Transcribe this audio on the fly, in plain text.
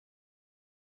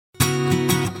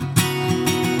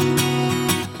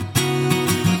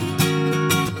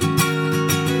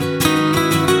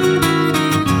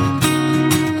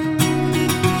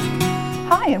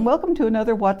and welcome to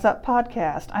another What's Up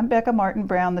podcast. I'm Becca Martin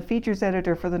Brown, the features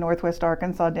editor for the Northwest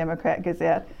Arkansas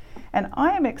Democrat-Gazette, and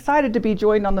I am excited to be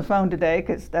joined on the phone today,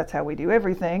 because that's how we do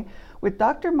everything, with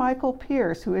Dr. Michael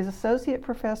Pierce, who is Associate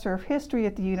Professor of History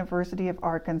at the University of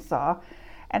Arkansas,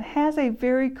 and has a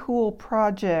very cool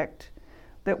project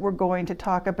that we're going to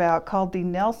talk about called the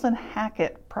Nelson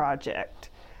Hackett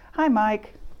Project. Hi,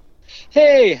 Mike.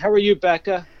 Hey, how are you,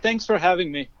 Becca? Thanks for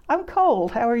having me. I'm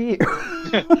cold. How are you?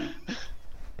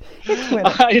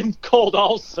 I am cold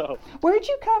also. Where'd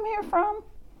you come here from?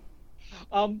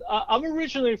 I'm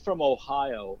originally from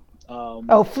Ohio. You're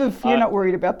not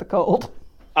worried about the cold.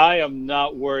 I am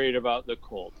not worried about the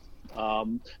cold.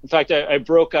 In fact, I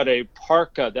broke out a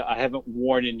parka that I haven't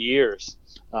worn in years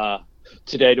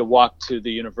today to walk to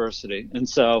the university. And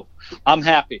so I'm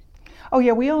happy. Oh,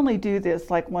 yeah, we only do this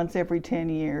like once every 10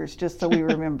 years, just so we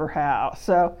remember how.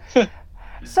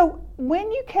 So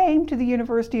when you came to the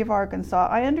University of Arkansas,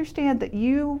 I understand that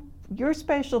your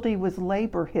specialty was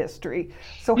labor history.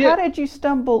 So How did you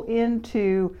stumble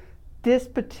into this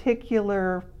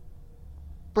particular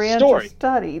branch of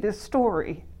study, this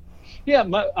story? Yeah,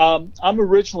 I'm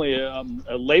originally a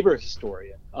labor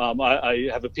historian. I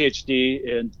have a PhD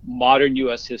in modern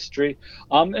U.S. history,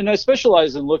 and I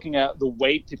specialize in looking at the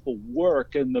way people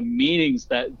work and the meanings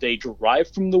that they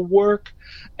derive from the work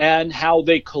and how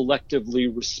they collectively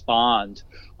respond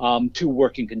to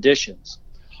working conditions.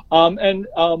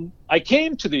 I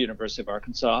came to the University of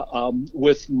Arkansas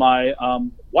with my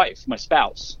wife, my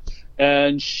spouse.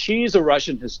 And she's a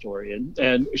Russian historian,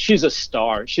 and she's a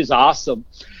star. She's awesome.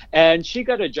 And she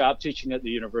got a job teaching at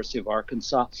the University of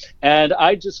Arkansas, and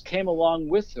I just came along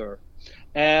with her.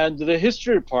 And the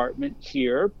history department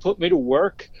here put me to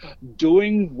work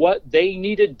doing what they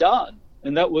needed done,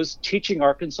 and that was teaching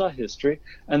Arkansas history,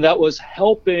 and that was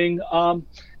helping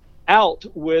out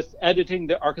with editing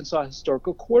the Arkansas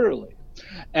Historical Quarterly.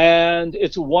 And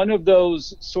it's one of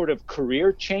those sort of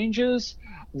career changes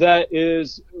that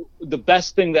is the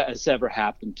best thing that has ever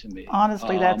happened to me.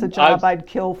 Honestly, that's a job I'd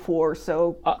kill for.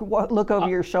 So look over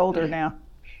your shoulder now.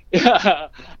 Yeah,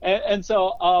 and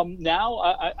so now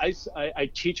I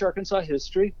teach Arkansas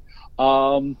history.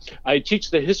 I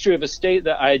teach the history of a state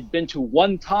that I had been to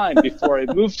one time before I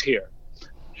moved here.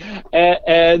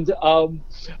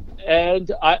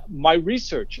 My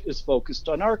research is focused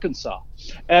on Arkansas,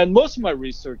 and most of my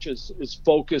research is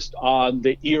focused on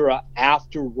the era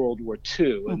after World War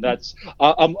II, and that's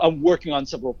I'm working on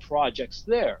several projects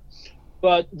there.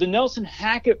 But the Nelson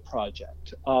Hackett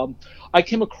project, I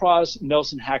came across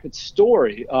Nelson Hackett's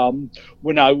story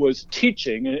when I was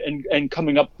teaching and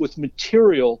coming up with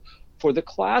material for the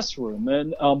classroom.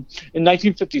 And in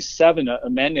 1957, a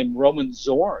man named Roman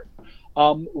Zorn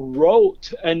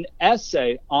wrote an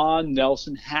essay on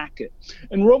Nelson Hackett.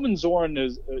 And Roman Zorn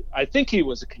I think he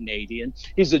was a Canadian.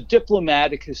 He's a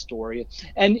diplomatic historian,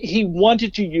 and he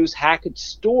wanted to use Hackett's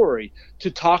story to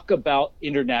talk about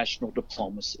international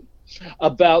diplomacy,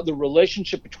 about the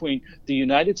relationship between the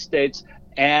United States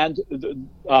and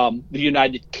the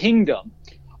United Kingdom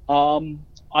on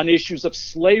issues of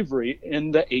slavery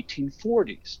in the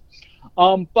 1840s.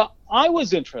 But I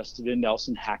was interested in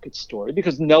Nelson Hackett's story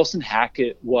because Nelson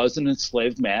Hackett was an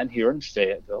enslaved man here in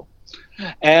Fayetteville.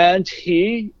 And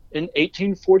he, in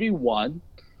 1841,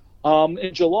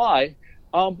 in July,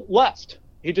 left.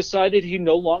 He decided he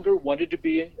no longer wanted to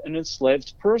be an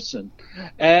enslaved person.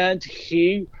 And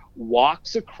he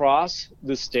walks across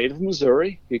the state of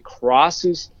Missouri. He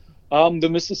crosses the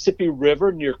Mississippi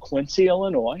River near Quincy,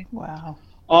 Illinois. Wow.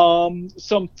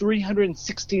 Some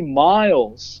 360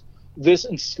 miles. This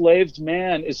enslaved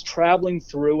man is traveling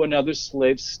through another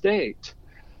slave state.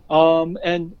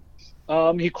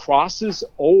 He crosses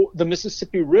the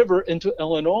Mississippi River into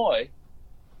Illinois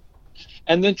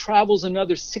and then travels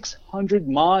another 600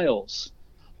 miles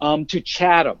to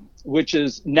Chatham, which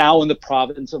is now in the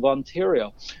province of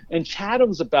Ontario. And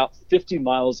Chatham's about 50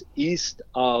 miles east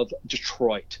of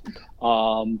Detroit.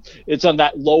 It's on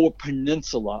that lower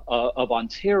peninsula of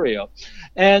Ontario.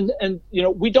 And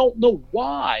we don't know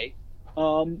why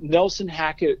Nelson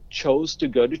Hackett chose to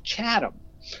go to Chatham.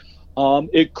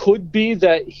 It could be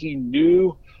that he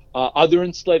knew other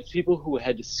enslaved people who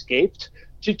had escaped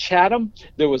to Chatham.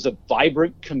 There was a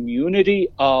vibrant community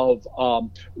of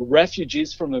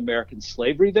refugees from American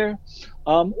slavery there.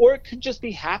 Or it could just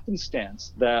be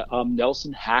happenstance that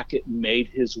Nelson Hackett made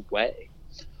his way.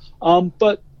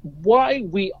 But why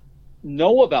we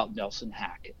know about Nelson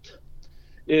Hackett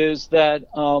is that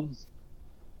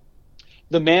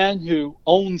the man who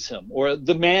owns him, or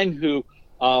the man who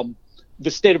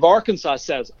the state of Arkansas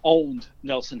says owned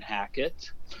Nelson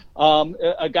Hackett,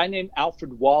 a guy named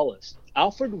Alfred Wallace.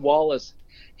 Alfred Wallace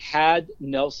had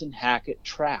Nelson Hackett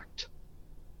tracked.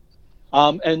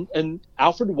 And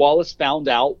Alfred Wallace found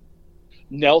out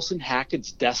Nelson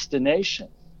Hackett's destination.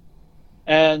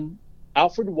 And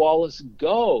Alfred Wallace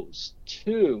goes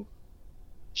to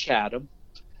Chatham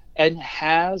and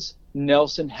has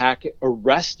Nelson Hackett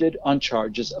arrested on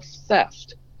charges of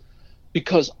theft.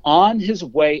 Because on his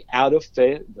way out of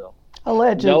Fayetteville,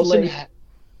 allegedly.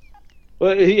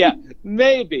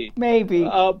 Maybe.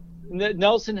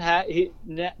 Nelson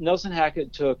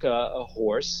Hackett took a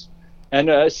horse and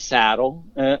a saddle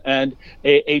and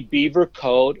a beaver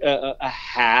coat, a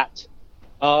hat,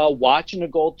 a watch, and a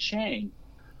gold chain.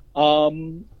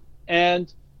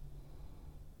 And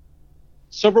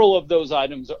several of those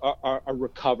items are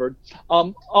recovered.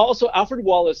 Also, Alfred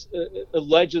Wallace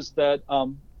alleges that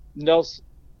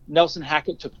Nelson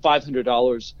Hackett took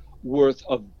 $500 worth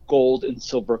of gold and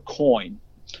silver coin.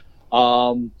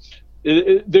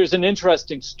 There's an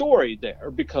interesting story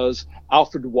there because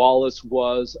Alfred Wallace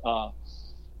was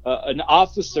an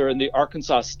officer in the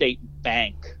Arkansas State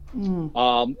Bank.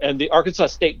 And the Arkansas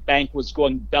State Bank was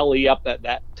going belly up at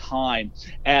that time,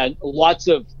 and lots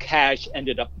of cash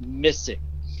ended up missing.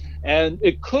 And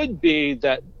it could be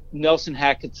that Nelson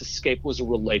Hackett's escape was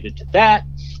related to that,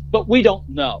 but we don't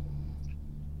know.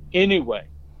 Anyway,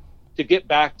 to get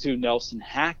back to Nelson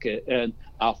Hackett and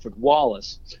Alfred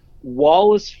Wallace,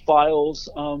 Wallace files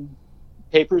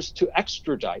papers to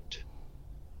extradite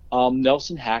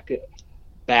Nelson Hackett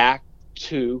back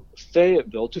to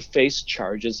Fayetteville to face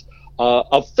charges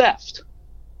of theft.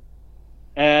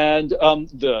 And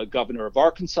the governor of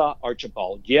Arkansas,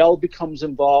 Archibald Yale, becomes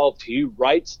involved. He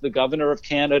writes the governor of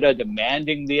Canada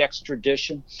demanding the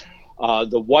extradition.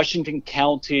 The Washington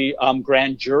County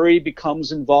grand jury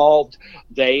becomes involved.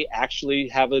 They actually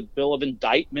have a bill of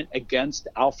indictment against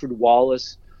Alfred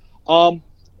Wallace.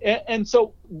 And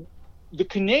so the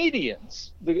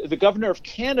Canadians, the governor of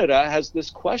Canada has this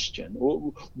question: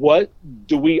 what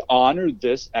do we honor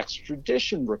this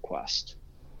extradition request?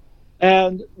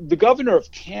 And the governor of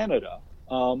Canada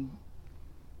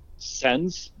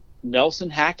sends Nelson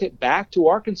Hackett back to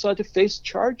Arkansas to face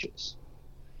charges.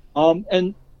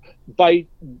 And by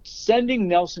sending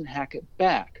Nelson Hackett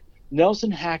back, Nelson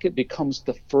Hackett becomes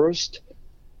the first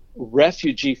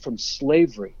refugee from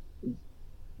slavery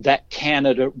that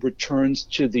Canada returns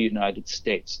to the United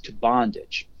States, to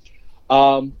bondage.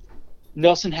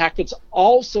 Nelson Hackett's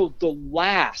also the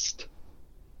last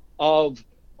of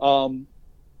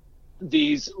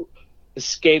these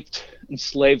escaped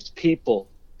enslaved people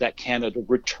that Canada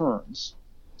returns.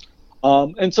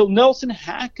 And so Nelson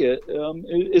Hackett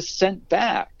is sent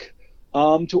back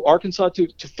to Arkansas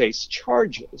to face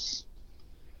charges.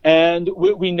 And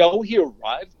we know he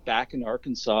arrived back in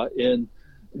Arkansas in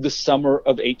the summer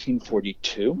of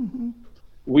 1842. Mm-hmm.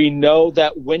 We know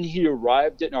that when he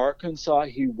arrived in Arkansas,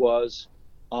 he was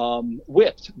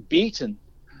whipped, beaten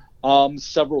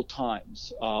several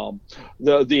times.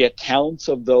 The accounts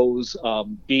of those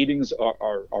beatings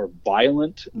are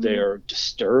violent. Mm-hmm. They're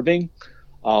disturbing.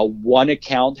 One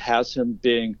account has him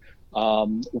being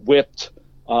whipped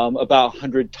about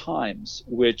 100 times,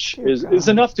 which is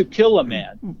enough to kill a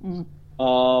man.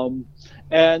 Mm-hmm.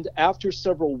 And after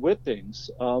several whippings,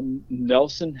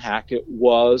 Nelson Hackett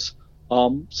was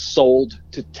sold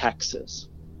to Texas.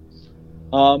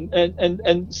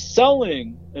 And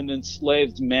selling an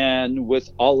enslaved man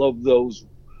with all of those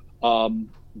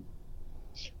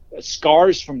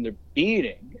scars from the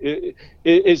beating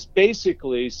is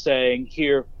basically saying,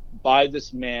 here, buy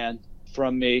this man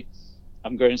from me.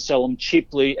 I'm going to sell him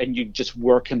cheaply, and you just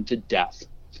work him to death.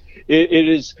 It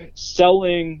is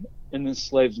selling an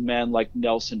enslaved man like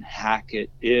Nelson Hackett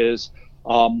is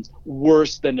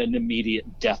worse than an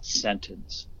immediate death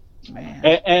sentence.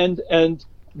 Man. And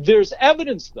there's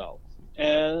evidence, though,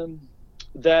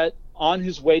 that on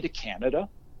his way to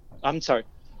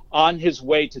on his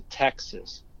way to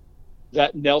Texas,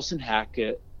 that Nelson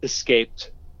Hackett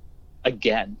escaped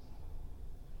again.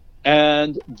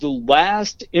 And the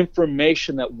last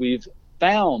information that we've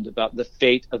found about the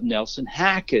fate of Nelson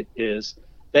Hackett is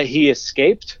that he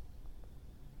escaped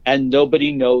and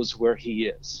nobody knows where he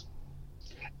is.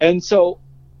 And so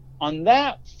on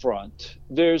that front,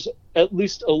 there's at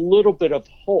least a little bit of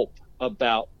hope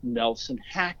about Nelson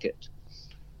Hackett.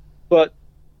 But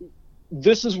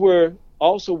this is where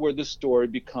the story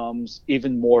becomes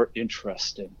even more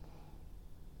interesting.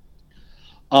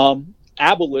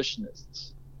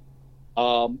 Abolitionists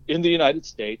in the United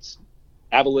States,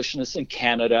 abolitionists in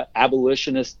Canada,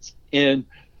 abolitionists in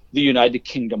the United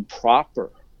Kingdom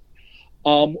proper,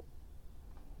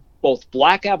 both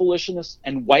black abolitionists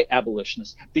and white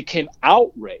abolitionists became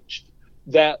outraged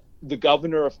that the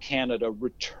governor of Canada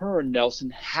returned Nelson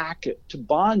Hackett to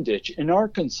bondage in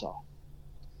Arkansas.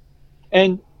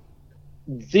 And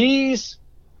these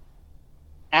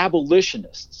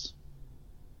abolitionists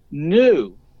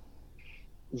knew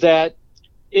that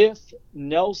if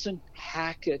Nelson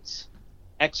Hackett's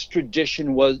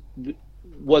extradition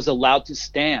was allowed to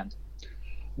stand,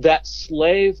 that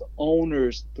slave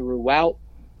owners throughout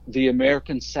the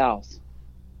American South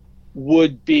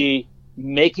would be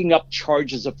making up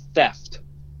charges of theft,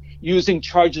 using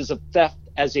charges of theft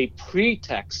as a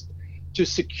pretext to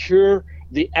secure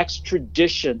the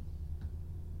extradition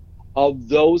of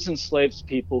those enslaved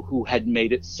people who had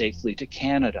made it safely to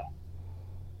Canada.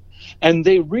 And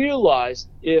they realized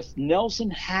if Nelson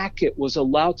Hackett was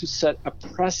allowed to set a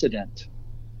precedent,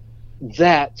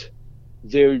 that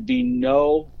there would be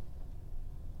no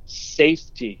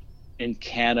safety in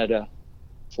Canada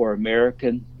for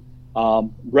American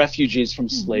refugees from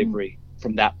slavery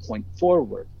from that point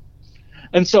forward.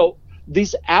 And so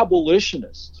these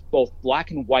abolitionists, both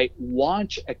black and white,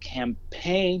 launch a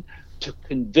campaign to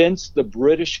convince the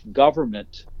British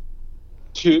government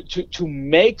to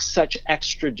make such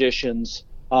extraditions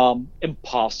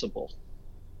impossible.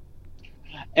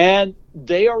 And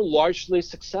they are largely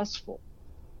successful.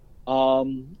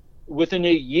 Within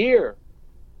a year,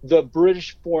 the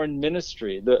British Foreign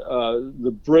Ministry,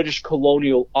 the British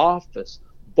Colonial Office,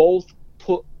 both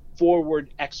put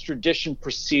forward extradition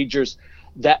procedures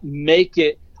that make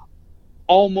it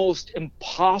almost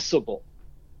impossible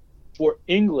for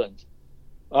England,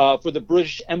 for the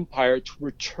British Empire to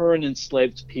return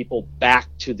enslaved people back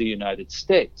to the United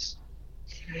States.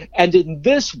 And in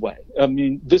this way, I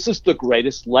mean, this is the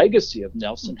greatest legacy of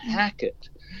Nelson Hackett,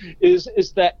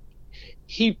 is that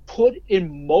he put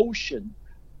in motion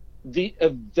the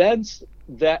events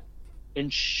that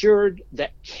ensured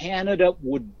that Canada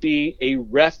would be a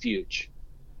refuge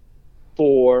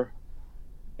for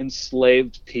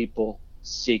enslaved people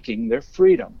seeking their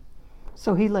freedom.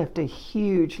 So he left a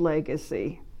huge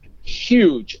legacy.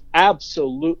 Huge,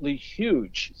 absolutely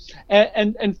huge.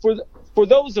 And for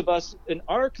those of us in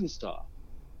Arkansas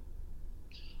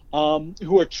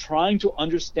who are trying to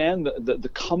understand the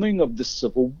coming of the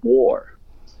Civil War,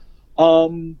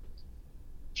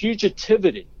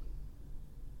 fugitivity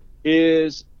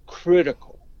is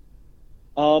critical.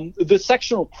 The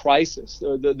sectional crisis,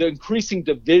 the increasing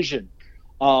division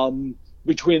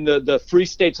between the free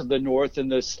states of the North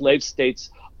and the slave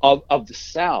states of the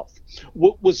South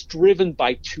was driven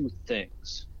by two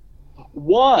things.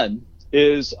 One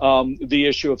is the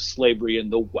issue of slavery in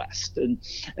the West.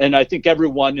 And I think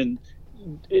everyone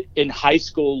in high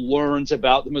school learns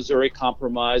about the Missouri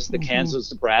Compromise, the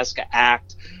Kansas-Nebraska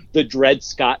Act, the Dred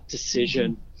Scott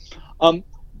decision.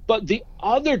 But the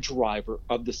other driver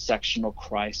of the sectional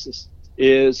crisis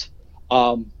is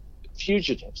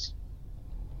fugitives,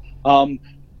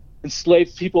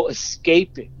 enslaved people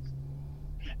escaping.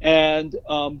 And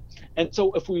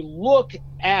so if we look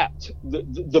at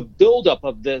the buildup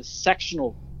of the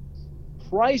sectional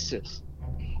crisis,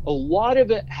 a lot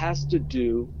of it has to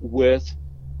do with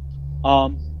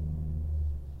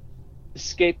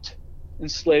escaped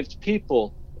enslaved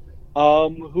people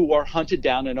who are hunted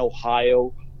down in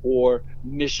Ohio or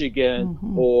Michigan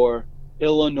or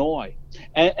Illinois.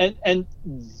 And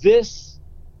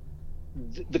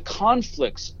the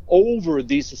conflicts over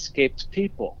these escaped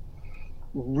people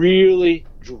really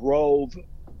drove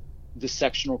the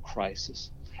sectional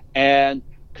crisis and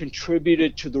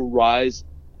contributed to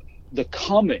the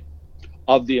coming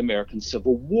of the American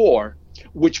Civil War,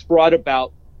 which brought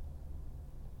about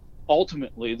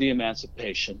ultimately the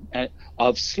emancipation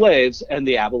of slaves and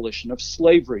the abolition of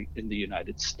slavery in the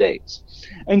United States.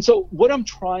 And so what I'm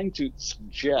trying to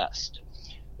suggest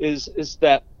is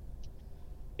that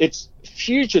it's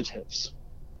fugitives,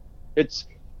 it's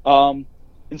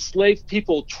enslaved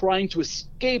people trying to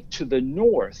escape to the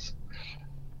North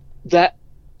that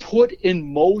put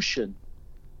in motion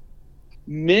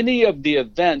many of the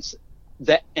events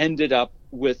that ended up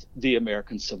with the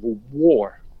American Civil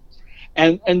War.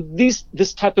 And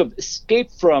this type of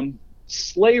escape from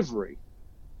slavery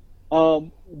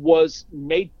was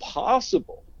made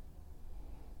possible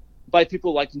by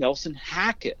people like Nelson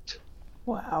Hackett.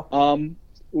 Wow.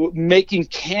 Making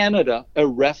Canada a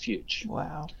refuge.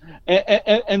 Wow.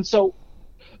 And so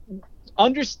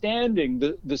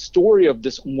understanding the story of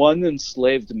this one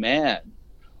enslaved man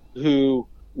who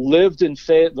lived in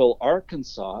Fayetteville,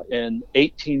 Arkansas in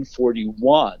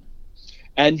 1841,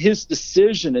 and his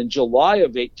decision in July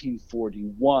of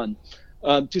 1841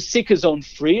 to seek his own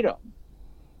freedom,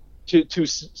 to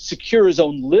secure his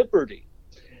own liberty,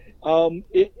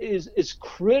 is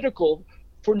critical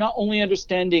for not only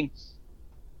understanding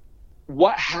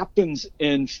what happens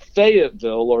in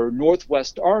Fayetteville or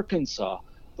Northwest Arkansas,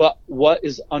 but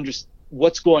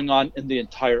what's going on in the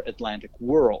entire Atlantic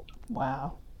world.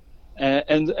 Wow.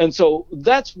 And so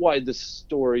that's why this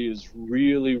story is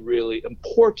really, really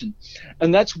important.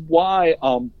 And that's why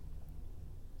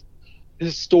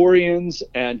historians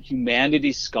and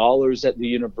humanities scholars at the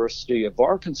University of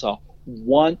Arkansas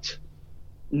want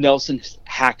Nelson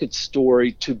Hackett's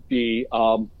story to be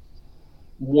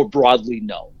more broadly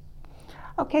known.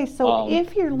 Okay, so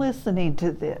if you're listening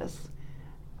to this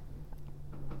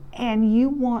and you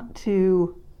want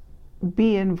to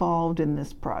be involved in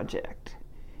this project,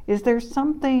 is there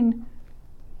something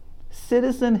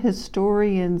citizen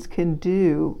historians can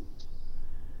do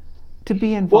to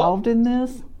be involved in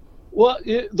this? Well,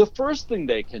 the first thing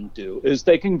they can do is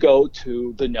they can go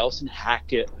to the Nelson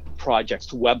Hackett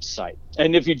Project's website.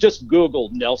 And if you just Google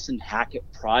Nelson Hackett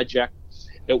Project,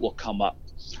 it will come up.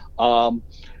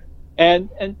 And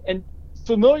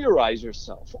familiarize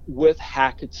yourself with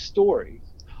Hackett's story.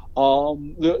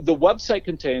 The website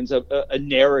contains a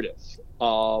narrative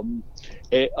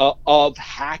of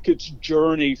Hackett's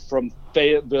journey from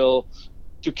Fayetteville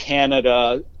to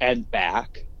Canada and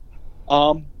back.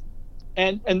 And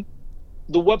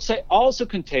the website also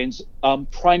contains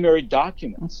primary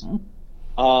documents.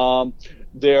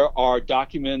 There are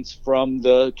documents from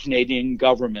the Canadian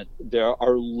government. There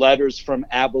are letters from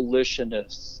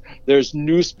abolitionists. There's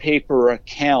newspaper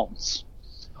accounts.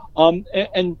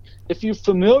 And if you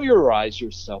familiarize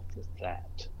yourself with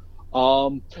that,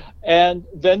 and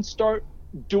then start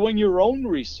doing your own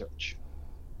research,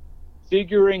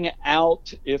 figuring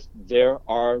out if there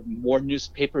are more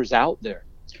newspapers out there,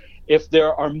 if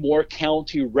there are more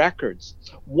county records.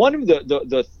 One of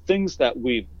the things that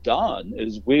we've done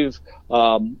is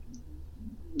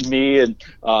me and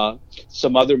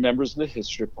some other members of the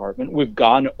history department, we've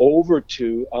gone over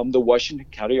to the Washington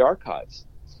County Archives.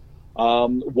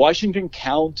 Washington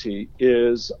County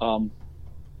is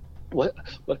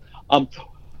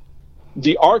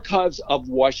the archives of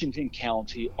Washington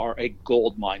County are a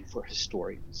gold mine for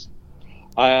historians.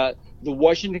 The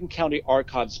Washington County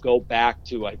Archives go back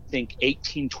to, I think,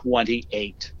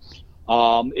 1828.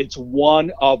 It's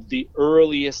one of the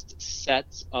earliest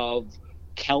sets of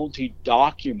county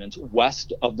documents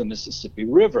west of the Mississippi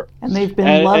River. And they've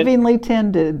been lovingly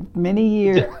tended many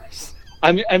years.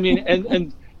 I mean,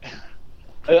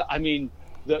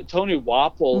 the Tony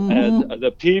Wapple and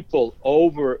the people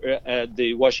over at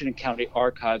the Washington County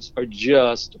Archives are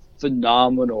just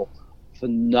phenomenal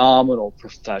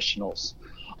professionals.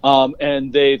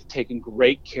 And they've taken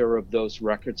great care of those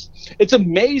records. It's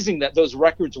amazing that those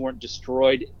records weren't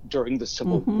destroyed during the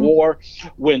Civil War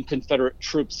when Confederate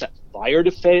troops set fire to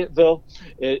Fayetteville.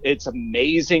 It's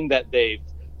amazing that they've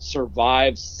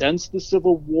survived since the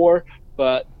Civil War.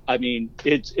 But I mean,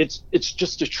 it's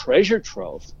just a treasure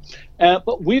trove.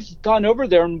 But we've gone over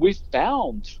there and we've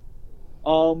found,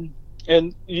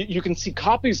 and you can see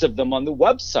copies of them on the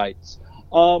websites.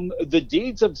 The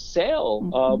deeds of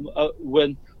sale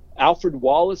when Alfred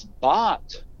Wallace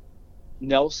bought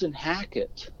Nelson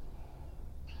Hackett.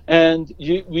 And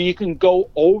you can go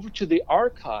over to the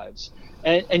archives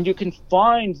and you can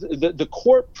find the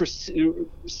court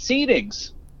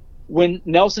proceedings when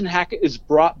Nelson Hackett is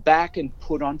brought back and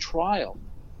put on trial.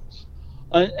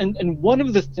 And one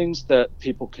of the things that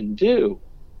people can do,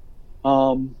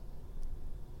 and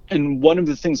one of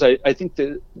the things I think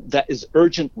that is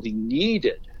urgently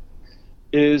needed,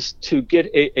 is to get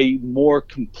a more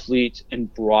complete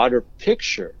and broader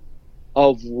picture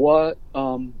of what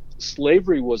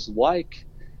slavery was like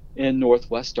in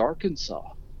Northwest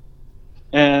Arkansas.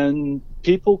 And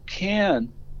people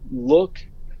can look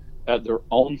at their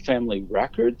own family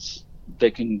records. They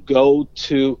can go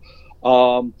to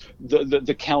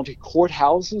the county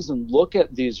courthouses and look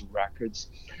at these records.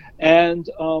 And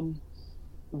I'm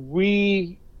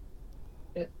going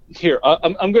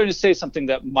to say something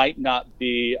that might not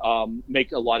be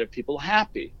make a lot of people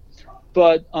happy,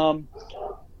 but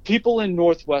people in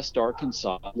Northwest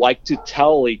Arkansas like to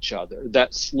tell each other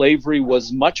that slavery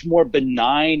was much more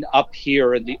benign up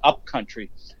here in the upcountry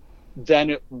than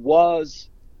it was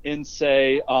in,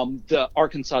 say, the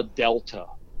Arkansas Delta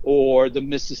or the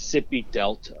Mississippi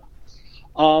Delta.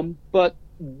 But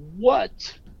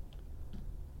what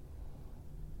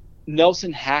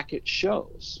Nelson Hackett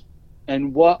shows,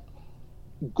 and what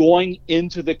going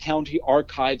into the county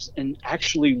archives and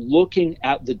actually looking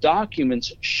at the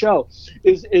documents show,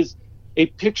 is a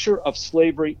picture of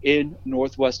slavery in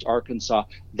Northwest Arkansas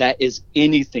that is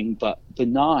anything but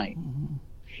benign.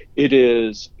 It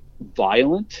is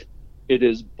violent. It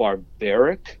is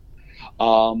barbaric.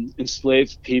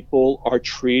 Enslaved people are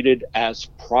treated as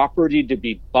property to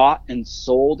be bought and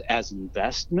sold as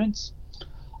investments.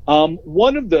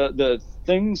 One of the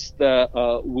things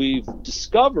that we've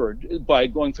discovered by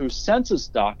going through census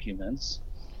documents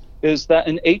is that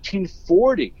in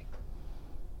 1840,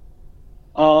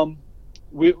 in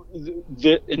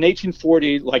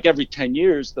 1840, like every 10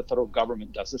 years, the federal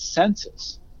government does a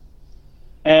census.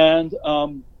 And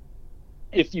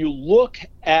if you look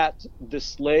at the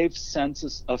slave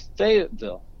census of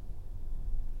Fayetteville,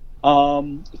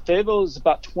 Fayetteville is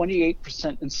about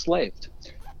 28% enslaved.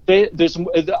 There's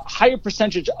a higher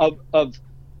percentage of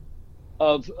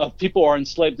people are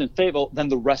enslaved in Fayetteville than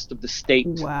the rest of the state.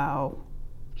 Wow.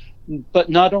 But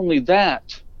not only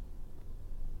that,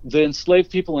 the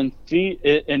enslaved people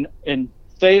in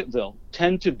Fayetteville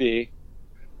tend to be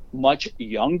much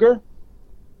younger,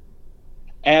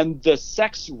 and the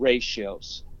sex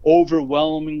ratios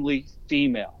overwhelmingly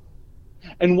female.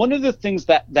 And one of the things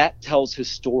that tells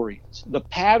historians, the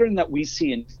pattern that we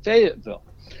see in Fayetteville,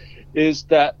 is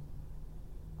that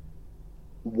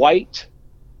white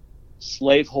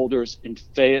slaveholders in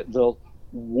Fayetteville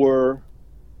were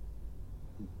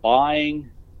buying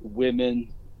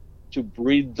women to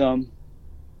breed them,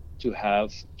 to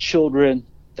have children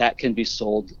that can be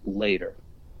sold later.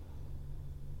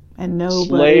 And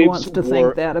nobody wants to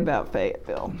think that about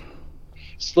Fayetteville.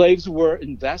 Slaves were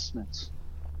investments.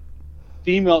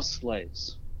 Female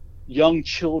slaves, young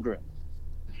children.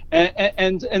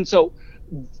 And so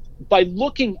by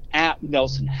looking at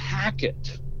Nelson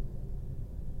Hackett,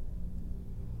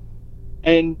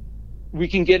 and we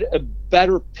can get a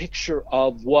better picture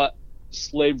of what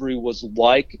slavery was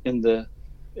like in the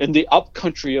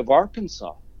upcountry of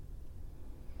Arkansas,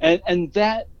 and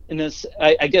that,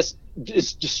 I guess,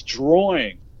 is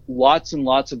destroying lots and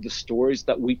lots of the stories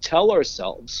that we tell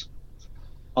ourselves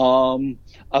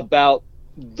about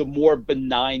the more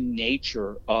benign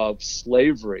nature of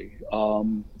slavery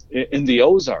in the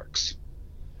Ozarks,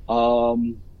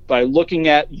 by looking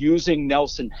at using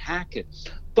Nelson Hackett.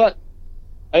 But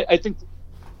I think,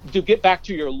 to get back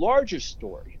to your larger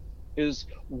story, is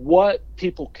what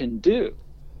people can do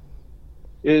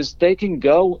is they can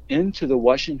go into the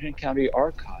Washington County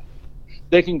Archive.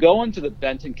 They can go into the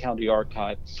Benton County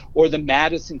Archive or the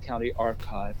Madison County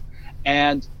Archive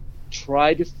and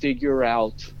try to figure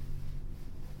out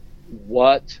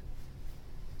what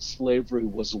slavery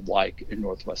was like in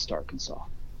Northwest Arkansas.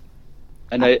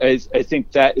 And I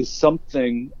think that is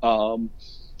something,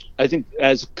 I think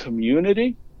as a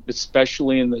community,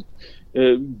 especially in the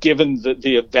given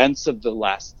the events of the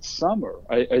last summer,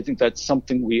 I think that's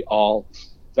something we all,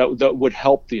 that would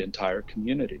help the entire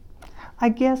community. I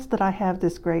guess that I have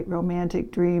this great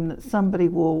romantic dream that somebody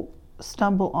will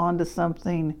stumble onto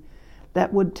something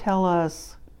that would tell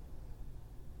us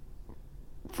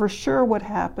for sure what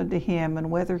happened to him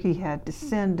and whether he had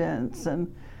descendants,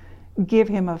 and give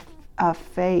him a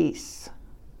face.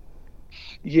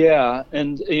 Yeah,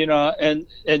 and you know, and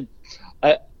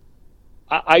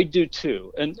I do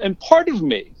too, and part of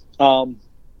me, and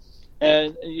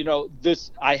you know,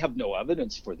 this, I have no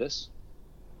evidence for this.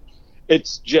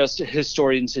 It's just a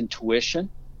historian's intuition.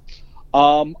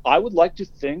 I would like to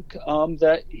think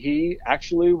that he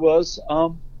actually was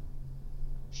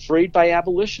freed by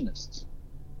abolitionists.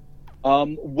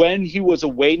 When he was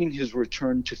awaiting his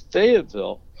return to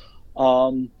Fayetteville,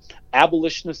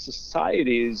 abolitionist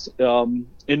societies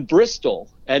in Bristol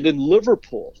and in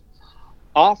Liverpool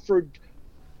offered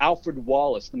Alfred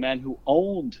Wallace, the man who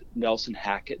owned Nelson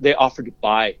Hackett, they offered to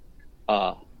buy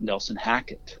Nelson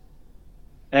Hackett.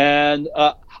 And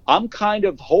I'm kind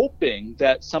of hoping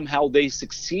that somehow they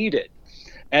succeeded.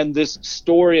 And this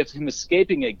story of him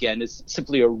escaping again is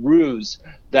simply a ruse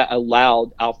that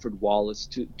allowed Alfred Wallace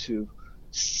to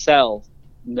sell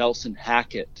Nelson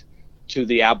Hackett to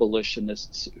the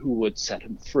abolitionists who would set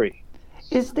him free.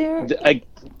 Is there,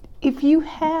 if you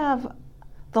have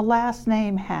the last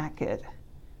name Hackett,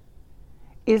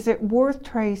 is it worth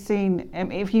tracing,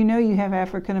 if you know you have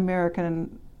African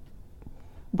American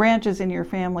branches in your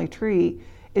family tree,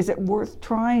 is it worth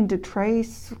trying to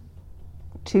trace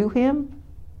to him?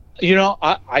 You know,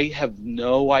 I have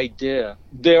no idea.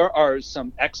 There are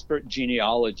some expert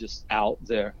genealogists out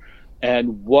there,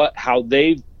 and how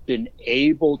they've been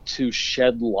able to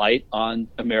shed light on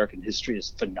American history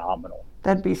is phenomenal.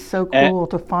 That'd be so cool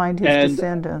to find his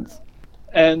descendants.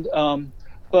 And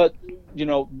but you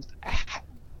know,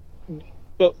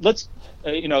 but let's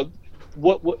you know,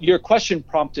 what your question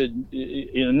prompted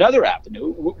in another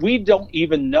avenue. We don't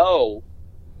even know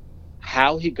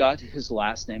how he got his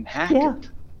last name Hackett. Yeah.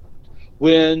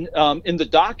 When in the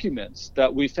documents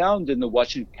that we found in the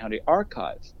Washington County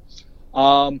Archive,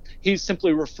 he's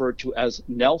simply referred to as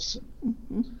Nelson.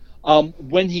 Mm-hmm.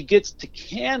 When he gets to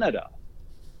Canada,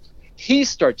 he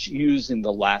starts using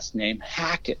the last name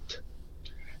Hackett.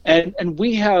 And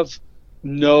we have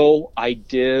no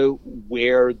idea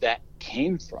where that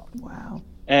came from. Wow.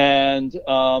 And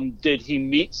did he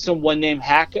meet someone named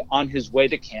Hackett on his way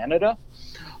to Canada?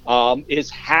 Is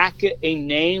Hackett a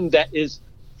name that is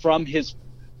from his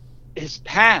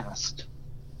past?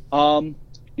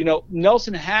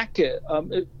 Nelson Hackett,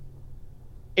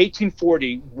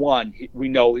 1841, we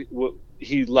know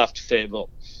he left Fayetteville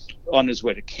on his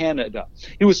way to Canada.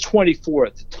 He was 24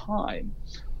 at the time.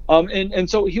 And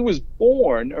so he was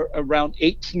born around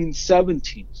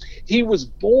 1817. He was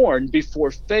born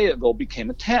before Fayetteville became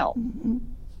a town. Mm-hmm.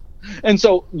 And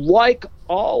so, like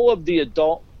all of the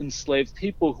adult enslaved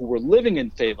people who were living in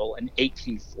Fayetteville in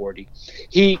 1840,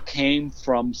 he came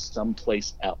from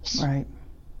someplace else. Right.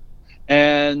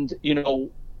 And,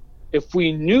 if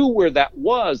we knew where that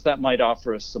was, that might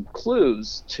offer us some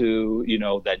clues to,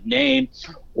 that name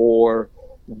or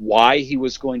why he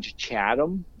was going to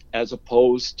Chatham as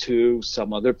opposed to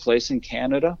some other place in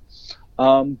Canada.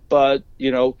 But,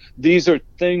 these are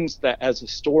things that as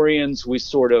historians, we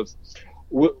sort of,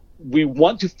 we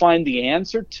want to find the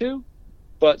answer to,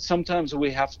 but sometimes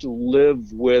we have to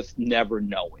live with never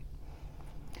knowing.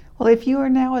 Well, if you are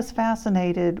now as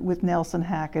fascinated with Nelson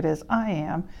Hackett as I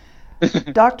am,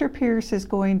 Dr. Pierce is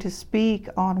going to speak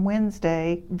on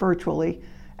Wednesday virtually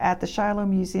at the Shiloh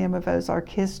Museum of Ozark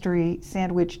History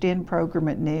Sandwiched In program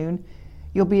at noon.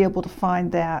 You'll be able to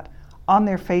find that on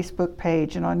their Facebook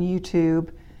page and on YouTube.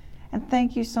 And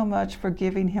thank you so much for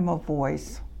giving him a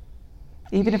voice.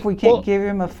 Even if we can't give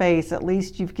him a face, at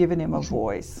least you've given him a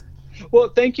voice. Well,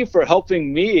 thank you for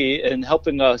helping me and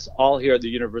helping us all here at the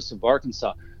University of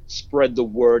Arkansas spread the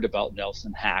word about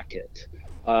Nelson Hackett.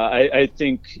 I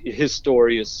think his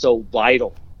story is so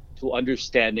vital to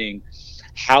understanding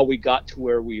how we got to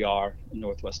where we are in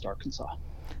Northwest Arkansas.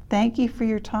 Thank you for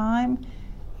your time,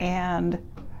 and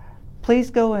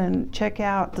please go and check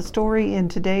out the story in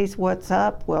today's What's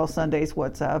Up, Sunday's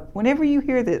What's Up, whenever you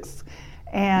hear this,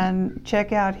 and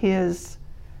check out his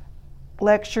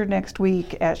lecture next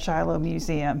week at Shiloh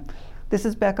Museum. This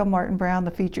is Becca Martin Brown,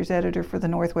 the features editor for the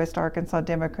Northwest Arkansas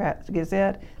Democrat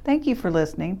Gazette. Thank you for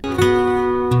listening.